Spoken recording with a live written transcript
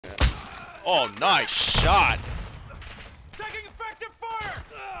Oh, nice shot. Taking effective fire.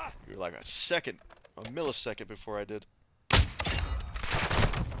 You were like a millisecond before I did.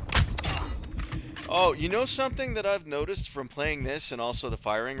 Oh, you know something that I've noticed from playing this and also the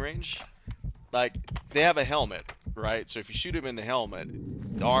firing range? Like, they have a helmet, right? So if you shoot him in the helmet,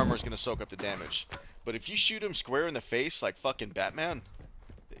 the armor's gonna soak up the damage. But if you shoot him square in the face like fucking Batman,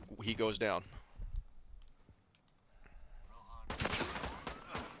 he goes down.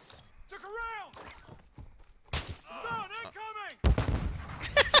 Took a round. Stone incoming.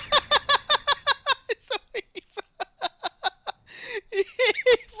 It's the way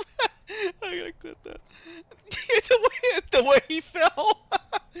I gotta clip that. the way he fell.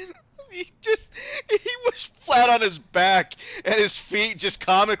 He was flat on his back, and his feet just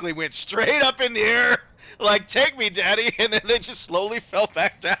comically went straight up in the air, like, take me, daddy, and then they just slowly fell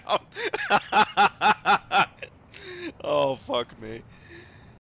back down. Oh, fuck me.